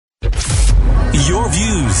Your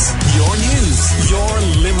views, your news, your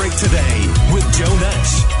Limerick Today with Joe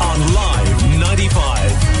Nash on Live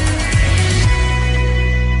 95.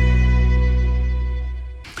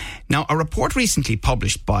 Now, a report recently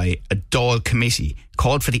published by a Dáil committee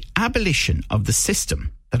called for the abolition of the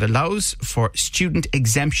system that allows for student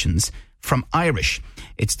exemptions from Irish.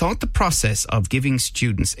 It's thought the process of giving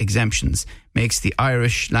students exemptions makes the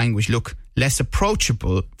Irish language look less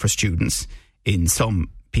approachable for students in some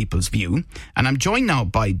people's view. And I'm joined now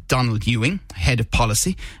by Donald Ewing, Head of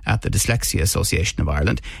Policy at the Dyslexia Association of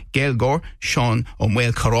Ireland, Gail Gore, Sean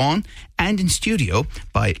O'Mwell Corrán, and in studio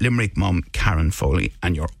by Limerick mum Karen Foley.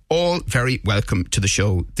 And you're all very welcome to the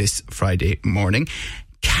show this Friday morning.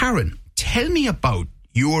 Karen, tell me about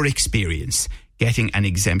your experience getting an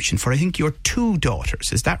exemption for, I think, your 2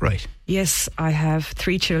 daughters. Is that right? Yes, I have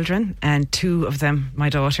 3 children, and 2 of them, my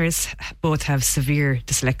daughters, both have severe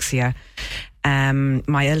dyslexia.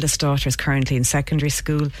 My eldest daughter is currently in secondary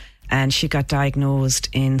school, and she got diagnosed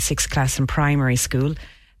in 6th class in primary school.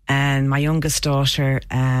 And my youngest daughter,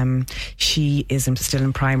 she is still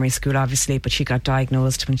in primary school, obviously, but she got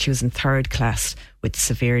diagnosed when she was in 3rd class with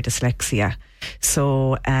severe dyslexia.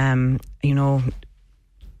 So,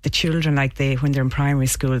 the children, when they're in primary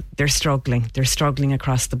school, they're struggling. They're struggling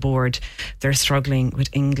across the board. They're struggling with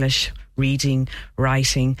English, reading,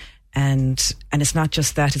 writing. And it's not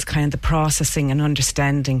just that, it's kind of the processing and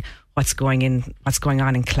understanding what's going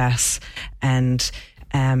on in class. And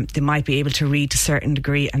they might be able to read to a certain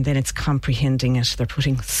degree, and then it's comprehending it. They're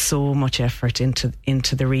putting so much effort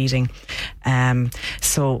into the reading.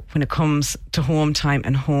 So when it comes to home time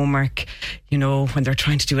and homework, when they're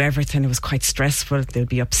trying to do everything, it was quite stressful. They'd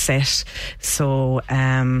be upset. So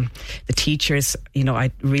the teachers, I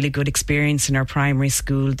had really good experience in our primary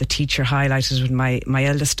school. The teacher highlighted with my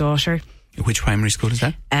eldest daughter. Which primary school is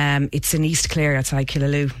that? It's in East Clare outside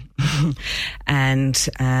Killaloo. And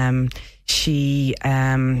she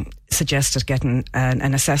suggested getting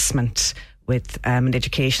an assessment with an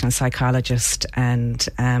educational psychologist, and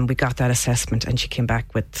we got that assessment, and she came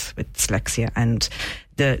back with dyslexia. And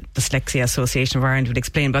the Dyslexia Association of Ireland would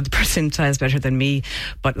explain about the percentiles better than me,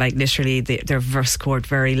 but literally they're scored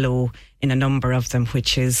very low in a number of them,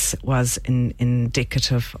 which was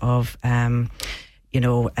indicative of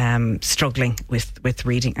struggling with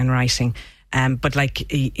reading and writing. But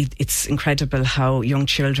it's incredible how young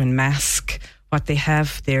children mask what they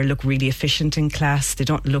have. They look really efficient in class. They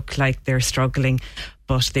don't look like they're struggling,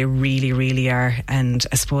 but they really, really are. And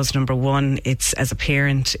I suppose number one, it's as a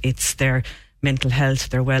parent, it's their mental health,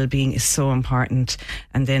 their well-being is so important.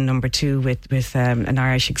 And then number 2, with an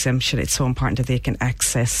Irish exemption, it's so important that they can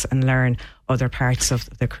access and learn other parts of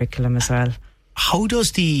the curriculum as well. How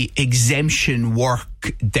does the exemption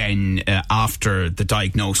work then after the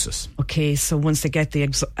diagnosis? Okay, so once they get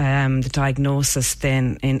the diagnosis,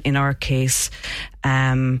 then in our case,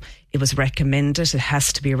 it was recommended. It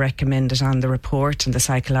has to be recommended on the report, and the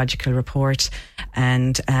psychological report,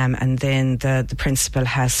 and then the principal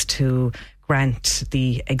has to grant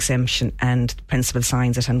the exemption, and the principal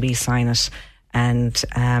signs it, and we sign it. And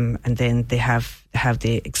then they have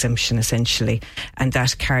the exemption essentially, and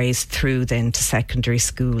that carries through then to secondary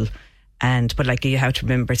school. But you have to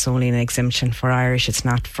remember, it's only an exemption for Irish. It's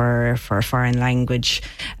not for a foreign language.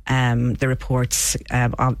 The reports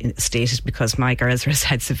stated, because my girls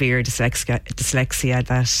had severe dyslexia,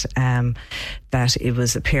 that it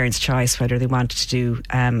was a parent's choice whether they wanted to do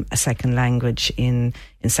a second language in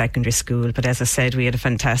secondary school. But as I said, we had a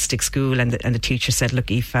fantastic school, and the teacher said,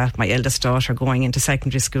 look, Aoife, my eldest daughter going into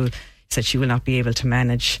secondary school, said she will not be able to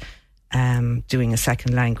manage doing a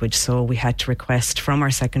second language. So we had to request from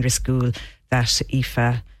our secondary school that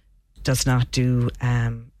Aoife does not do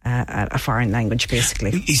a foreign language,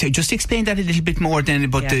 basically. So just explain that a little bit more then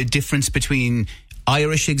about the difference between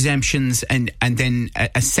Irish exemptions and then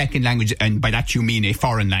a second language, and by that you mean a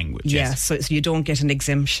foreign language. Yeah, yes. So you don't get an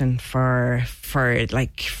exemption for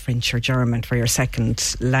like French or German for your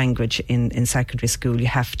second language in secondary school. You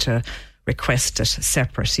have to request it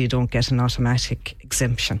separate, so you don't get an automatic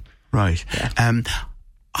exemption. Right. Yeah.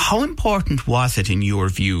 How important was it in your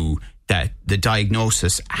view that the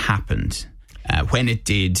diagnosis happened when it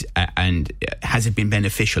did, and has it been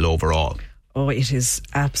beneficial overall? Oh, it is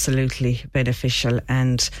absolutely beneficial.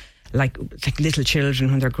 And like little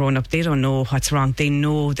children, when they're growing up, they don't know what's wrong. They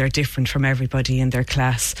know they're different from everybody in their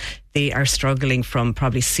class. They are struggling from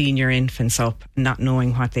probably senior infants up, not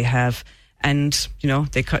knowing what they have. And,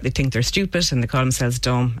 they think they're stupid, and they call themselves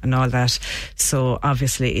dumb and all that. So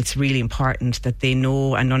obviously it's really important that they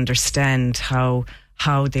know and understand how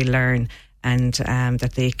they learn, and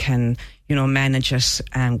that they can, manage it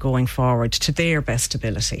going forward to their best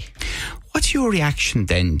ability. What's your reaction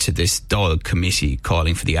then to this Dáil committee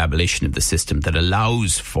calling for the abolition of the system that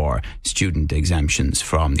allows for student exemptions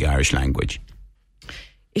from the Irish language?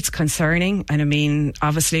 It's concerning, and I mean,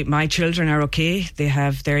 obviously my children are okay, they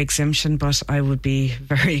have their exemption, but I would be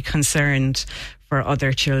very concerned for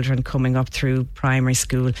other children coming up through primary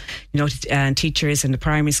school. And teachers in the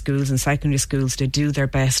primary schools and secondary schools, they do their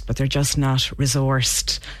best, but they're just not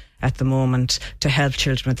resourced at the moment to help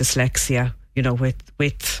children with dyslexia,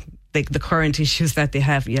 with the current issues that they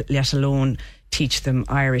have, let alone teach them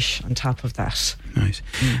Irish on top of that. Nice.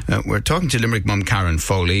 We're talking to Limerick mum Karen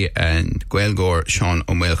Foley, and Gaeilgeoir Sean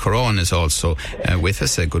O'Mail Corrán is also with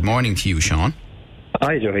us. Good morning to you, Sean.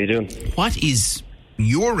 Hi Joe, how you doing? What is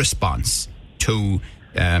your response to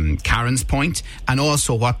Karen's point, and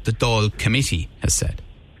also what the Dáil committee has said?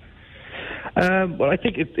 Well, I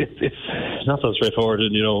think it's not so straightforward,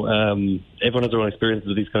 and everyone has their own experiences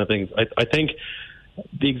with these kind of things. I think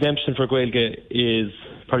the exemption for Gaeilge is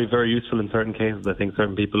probably very useful in certain cases. I think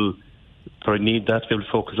certain people probably need that to be able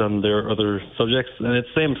to focus on their other subjects, and it's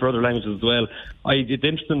the same for other languages as well. It's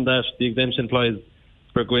interesting that the exemption applies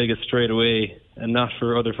for Gaeilge straight away and not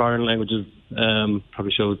for other foreign languages.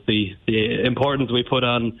 Probably shows the importance we put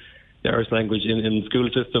on the Irish language in the school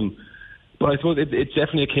system. But I suppose it's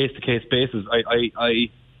definitely a case-to-case basis. I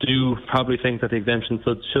do probably think that the exemption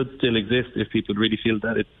should still exist if people really feel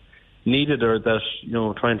that it's needed, or that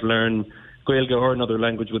trying to learn Gaeilge or another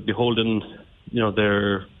language would be holding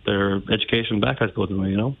their education back, I suppose, in a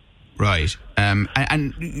way, Right.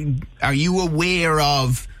 And are you aware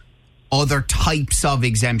of other types of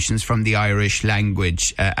exemptions from the Irish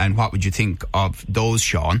language, and what would you think of those,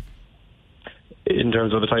 Sean? In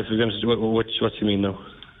terms of the types of exemptions, what do you mean, though?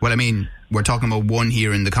 Well, I mean, we're talking about one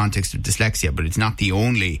here in the context of dyslexia, but it's not the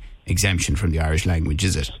only exemption from the Irish language,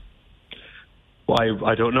 is it? Well,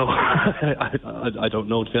 I don't know. I don't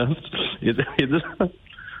know, to be honest. Is it?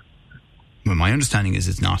 Well, my understanding is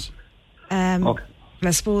it's not. Okay. Well,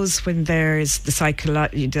 I suppose when there's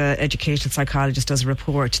the educational psychologist does a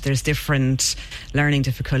report, there's different learning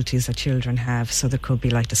difficulties that children have. So there could be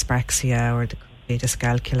like dyspraxia, or there could be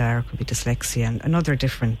dyscalculia, or it could be dyslexia, and other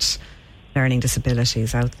different learning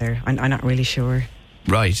disabilities out there. I'm not really sure.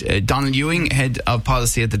 Right. Donald Ewing, Head of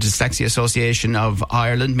Policy at the Dyslexia Association of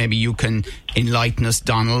Ireland. Maybe you can enlighten us,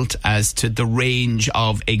 Donald, as to the range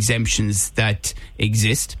of exemptions that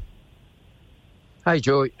exist. Hi,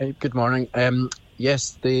 Joe. Good morning.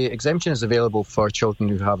 Yes, the exemption is available for children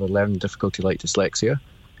who have a learning difficulty like dyslexia.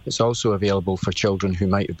 It's also available for children who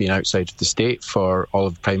might have been outside of the state for all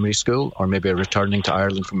of primary school, or maybe are returning to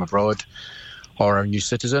Ireland from abroad, or are new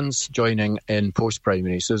citizens joining in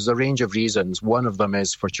post-primary. So there's a range of reasons. One of them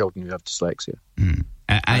is for children who have dyslexia. Mm.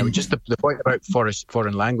 And just the point about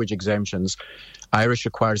foreign language exemptions, Irish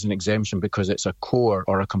requires an exemption because it's a core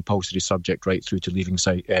or a compulsory subject right through to leaving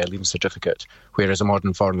certificate, whereas a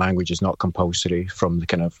modern foreign language is not compulsory from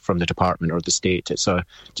the department or the state. It's a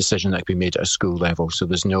decision that can be made at a school level, so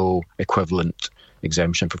there's no equivalent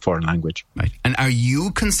exemption for foreign language. Right. And are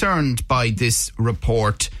you concerned by this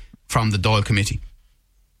report from the Dáil committee?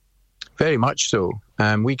 Very much so.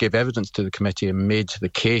 We gave evidence to the committee and made the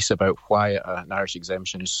case about why an Irish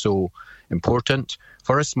exemption is so important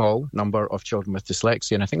for a small number of children with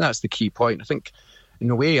dyslexia. And I think that's the key point. I think, in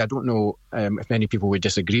a way, I don't know if many people would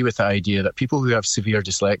disagree with the idea that people who have severe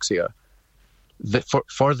dyslexia, that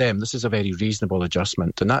for them, this is a very reasonable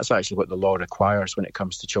adjustment. And that's actually what the law requires when it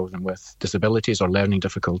comes to children with disabilities or learning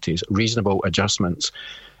difficulties, reasonable adjustments.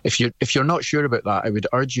 If you're not sure about that, I would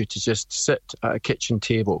urge you to just sit at a kitchen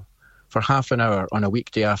table for half an hour on a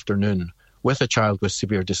weekday afternoon with a child with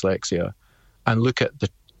severe dyslexia and look at the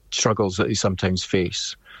struggles that they sometimes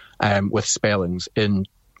face with spellings in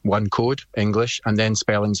one code, English, and then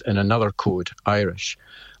spellings in another code, Irish.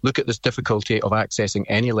 Look at this difficulty of accessing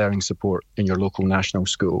any learning support in your local national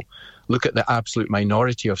school. Look at the absolute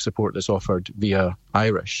minority of support that's offered via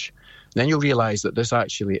Irish. Then you'll realise that this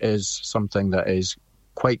actually is something that is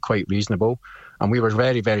quite reasonable. And we were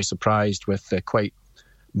very, very surprised with the quite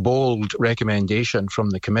bold recommendation from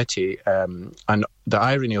the committee. And the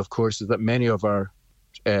irony, of course, is that many of our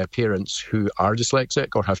parents who are dyslexic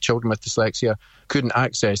or have children with dyslexia couldn't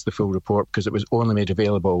access the full report because it was only made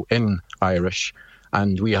available in Irish.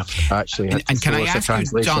 And we have actually had to can I ask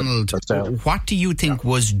you, Donald, what do you think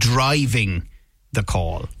was driving the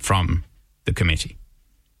call from the committee?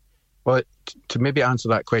 Well, to maybe answer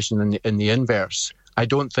that question in the inverse, I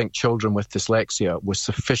don't think children with dyslexia was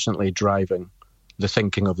sufficiently driving the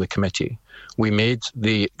thinking of the committee. We made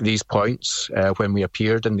these points when we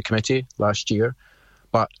appeared in the committee last year,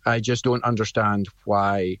 but I just don't understand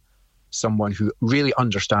why someone who really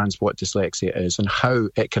understands what dyslexia is and how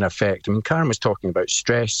it can affect. I mean, Karen was talking about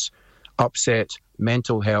stress, upset,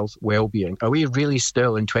 mental health, well-being. Are we really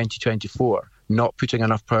still in 2024 not putting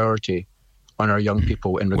enough priority on our young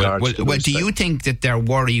people in regards to do you think that their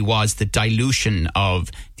worry was the dilution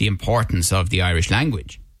of the importance of the Irish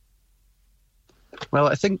language? Well,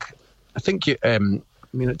 I think you,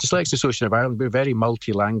 Dyslexia Association of Ireland, we're very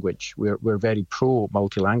multi-language. We're very pro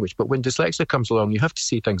multi-language. But when dyslexia comes along, you have to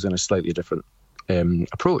see things in a slightly different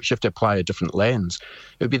approach. You have to apply a different lens.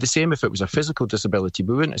 It would be the same if it was a physical disability.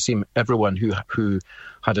 We wouldn't assume everyone who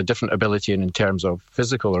had a different ability in terms of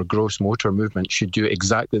physical or gross motor movement should do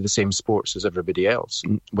exactly the same sports as everybody else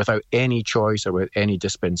without any choice or with any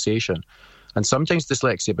dispensation. And sometimes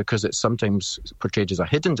dyslexia, because it's sometimes portrayed as a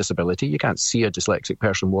hidden disability, you can't see a dyslexic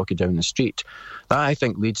person walking down the street. That, I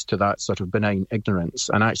think, leads to that sort of benign ignorance.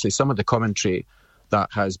 And actually, some of the commentary that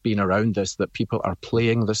has been around this, that people are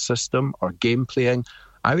playing the system or game playing,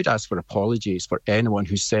 I would ask for apologies for anyone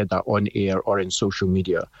who said that on air or in social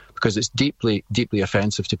media, because it's deeply, deeply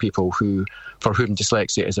offensive to people for whom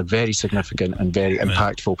dyslexia is a very significant and very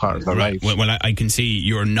impactful part of their life. Well, I can see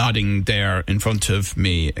you're nodding there in front of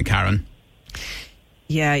me, Karen.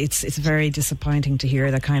 Yeah, it's very disappointing to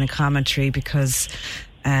hear that kind of commentary because,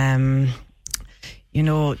 there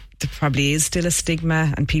probably is still a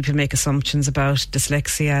stigma and people make assumptions about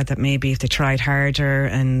dyslexia that maybe if they tried harder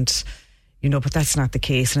and, but that's not the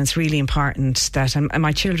case. And it's really important that, and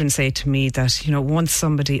my children say to me that, once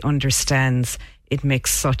somebody understands, it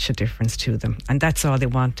makes such a difference to them. And that's all they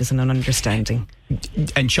want is an understanding.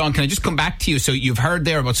 And Sean, can I just come back to you? So you've heard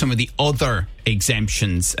there about some of the other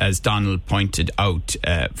exemptions, as Donald pointed out,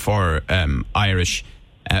 for Irish.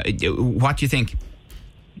 What do you think?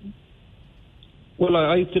 Well,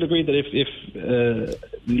 I still agree that if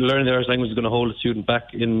learning the Irish language is going to hold a student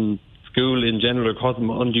back in school in general or cause them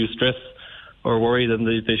undue stress or worry, then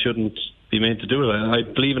they shouldn't be made to do it. I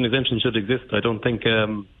believe an exemption should exist. I don't think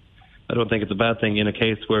it's a bad thing in a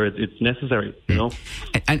case where it's necessary,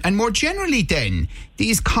 And more generally then,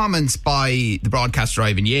 these comments by the broadcaster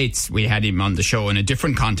Ivan Yates, we had him on the show in a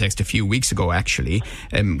different context a few weeks ago actually,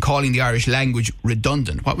 calling the Irish language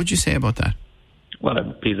redundant. What would you say about that?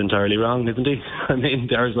 Well, he's entirely wrong, isn't he? I mean,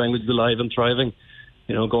 the Irish language is alive and thriving,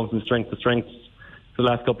 going from strength to strength for the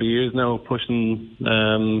last couple of years now, pushing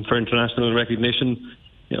for international recognition.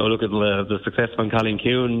 Look at the success of Colleen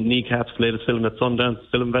Kuhn, Kneecap's latest film at Sundance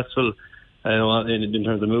Film Festival. In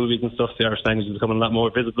terms of movies and stuff, the Irish language is becoming a lot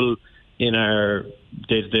more visible in our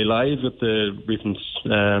day-to-day lives with the recent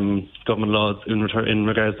government laws in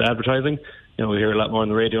regards to advertising. We hear a lot more on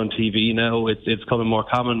the radio and TV now. It's becoming more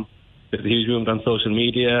common. There's a huge movement on social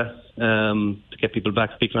media to get people back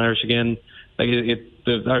speaking Irish again. The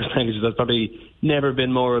Irish language has probably never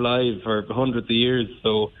been more alive for hundreds of years.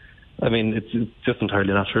 So, I mean, it's just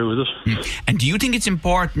entirely not true, is it? And do you think it's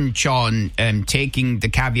important, Sean, taking the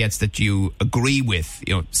caveats that you agree with,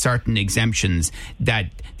 certain exemptions, that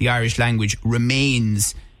the Irish language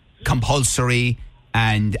remains compulsory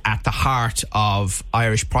and at the heart of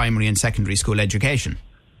Irish primary and secondary school education?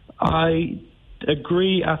 I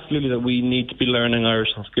agree absolutely that we need to be learning Irish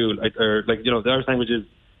in school. The Irish language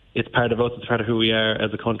it's part of us, it's part of who we are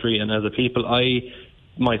as a country and as a people. I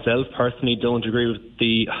myself personally don't agree with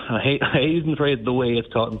I hate using the phrase the way it's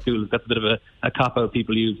taught in schools. That's a bit of a cop-out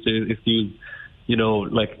people use to excuse,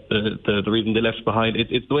 the reason they left behind.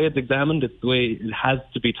 It's the way it's examined, it's the way it has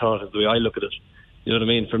to be taught, is the way I look at it. You know what I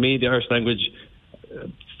mean? For me, the Irish language,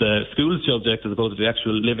 the school subject as opposed to the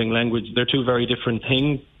actual living language, they're two very different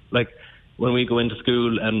things. Like when we go into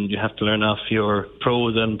school and you have to learn off your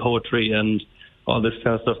prose and poetry and all this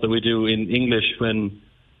kind of stuff that we do in English, when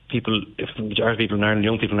if the majority of people in Ireland,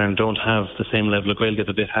 young people in Ireland, don't have the same level of Gaeilge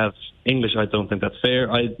that they have English, I don't think that's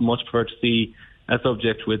fair. I'd much prefer to see a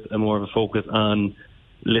subject with a more of a focus on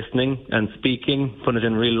listening and speaking, put it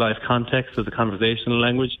in real life context as a conversational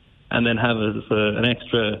language, and then have an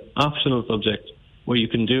extra optional subject where you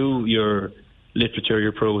can do your literature,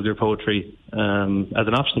 your prose, your poetry as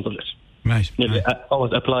an optional subject. Right.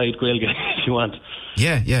 Always applied Gaeilge if you want.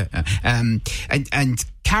 Yeah. And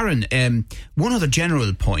Karen, one other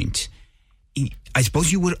general point, I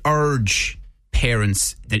suppose you would urge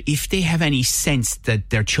parents that if they have any sense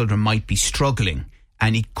that their children might be struggling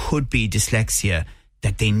and it could be dyslexia,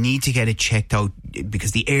 that they need to get it checked out,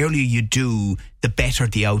 because the earlier you do, the better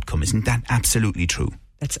the outcome. Isn't that absolutely true?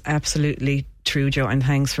 That's absolutely true, Joe, and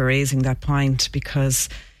thanks for raising that point, because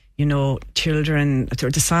children,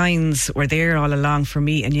 the signs were there all along for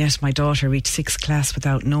me, and yet my daughter reached 6th class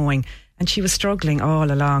without knowing, and she was struggling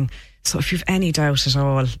all along. So if you've any doubt at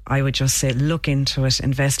all, I would just say look into it,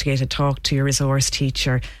 investigate it, talk to your resource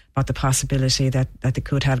teacher, about the possibility that they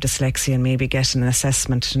could have dyslexia and maybe get an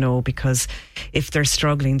assessment to know, because if they're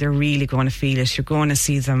struggling, they're really going to feel it. You're going to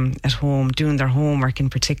see them at home doing their homework in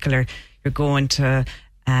particular. You're going to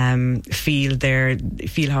feel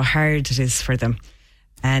how hard it is for them.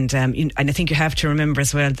 And I think you have to remember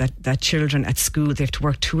as well that children at school, they have to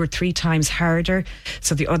work 2 or 3 times harder.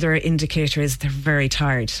 So the other indicator is they're very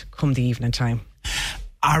tired come the evening time.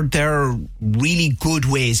 Are there really good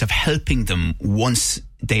ways of helping them once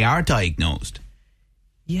they are diagnosed?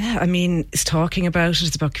 Yeah, I mean, it's talking about it.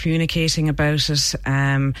 It's about communicating about it.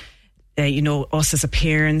 Us as a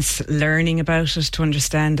parents learning about it to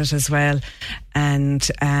understand it as well. And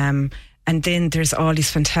then there's all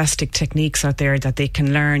these fantastic techniques out there that they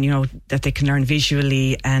can learn, that they can learn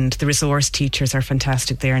visually, and the resource teachers are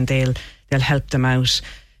fantastic there, and they'll help them out.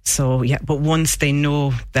 So, yeah, but once they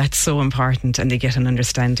know, that's so important, and they get an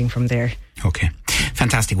understanding from there. Okay,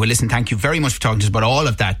 fantastic. Well, listen, thank you very much for talking to us about all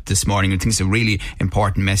of that this morning. I think it's a really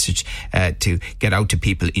important message to get out to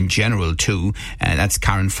people in general too. That's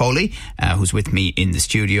Karen Foley, who's with me in the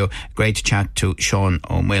studio. Great to chat to Sean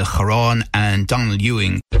O'Mail Charan and Donald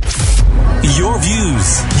Ewing. Your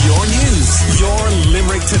views, your news, your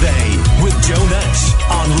Limerick Today with Joe Nash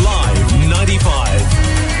on Live